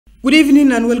Good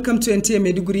evening and welcome to NTA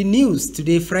Maiduguri News.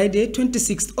 Today, Friday,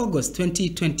 26th August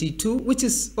 2022, which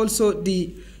is also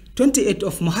the 28th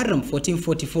of Muharram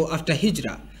 1444 after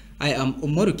Hijrah. I am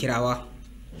Umaru Kirawa.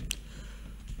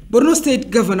 Borno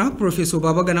State Governor Professor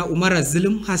Babagana Umaru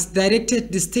Zulum has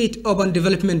directed the State Urban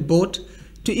Development Board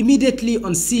to immediately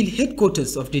unseal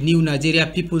headquarters of the new Nigeria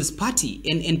People's Party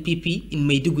NNPP in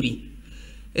Maiduguri.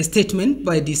 A statement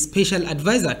by the Special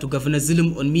Advisor to Governor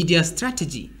Zulum on Media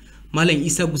Strategy, Malang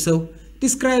Isa Gusau,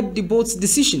 described the board's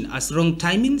decision as wrong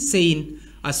timing, saying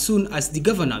as soon as the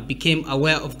governor became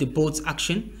aware of the board's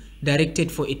action,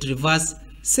 directed for it reverse,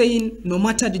 saying no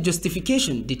matter the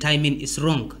justification, the timing is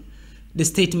wrong. The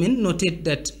statement noted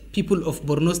that people of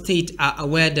Borno State are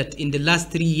aware that in the last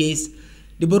 3 years,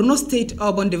 the Borno State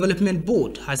Urban Development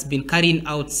Board has been carrying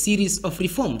out series of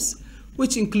reforms,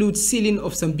 which include sealing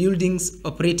of some buildings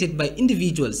operated by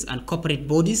individuals and corporate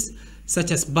bodies,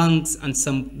 such as banks and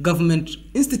some government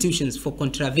institutions, for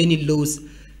contravening laws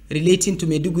relating to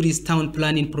Maiduguri's town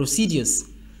planning procedures.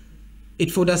 It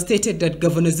further stated that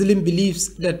Governor Zulum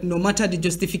believes that no matter the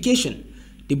justification,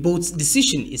 the board's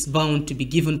decision is bound to be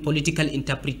given political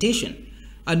interpretation,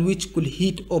 and which could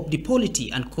heat up the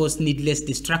polity and cause needless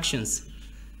distractions.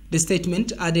 The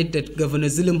statement added that Governor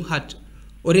Zulum had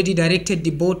already directed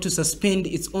the board to suspend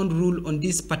its own rule on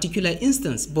this particular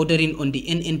instance bordering on the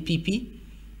NNPP.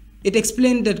 It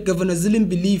explained that Governor Zulum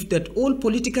believed that all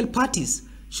political parties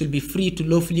should be free to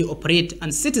lawfully operate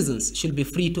and citizens should be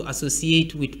free to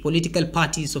associate with political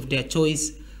parties of their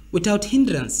choice without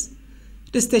hindrance.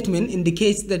 The statement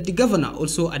indicates that the governor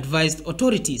also advised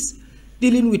authorities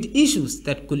dealing with issues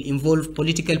that could involve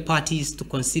political parties to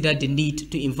consider the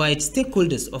need to invite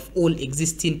stakeholders of all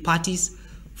existing parties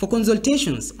for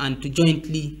consultations and to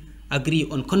jointly agree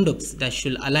on conducts that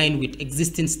should align with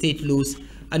existing state laws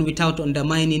and without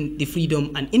undermining the freedom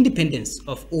and independence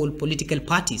of all political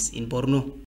parties in Borno.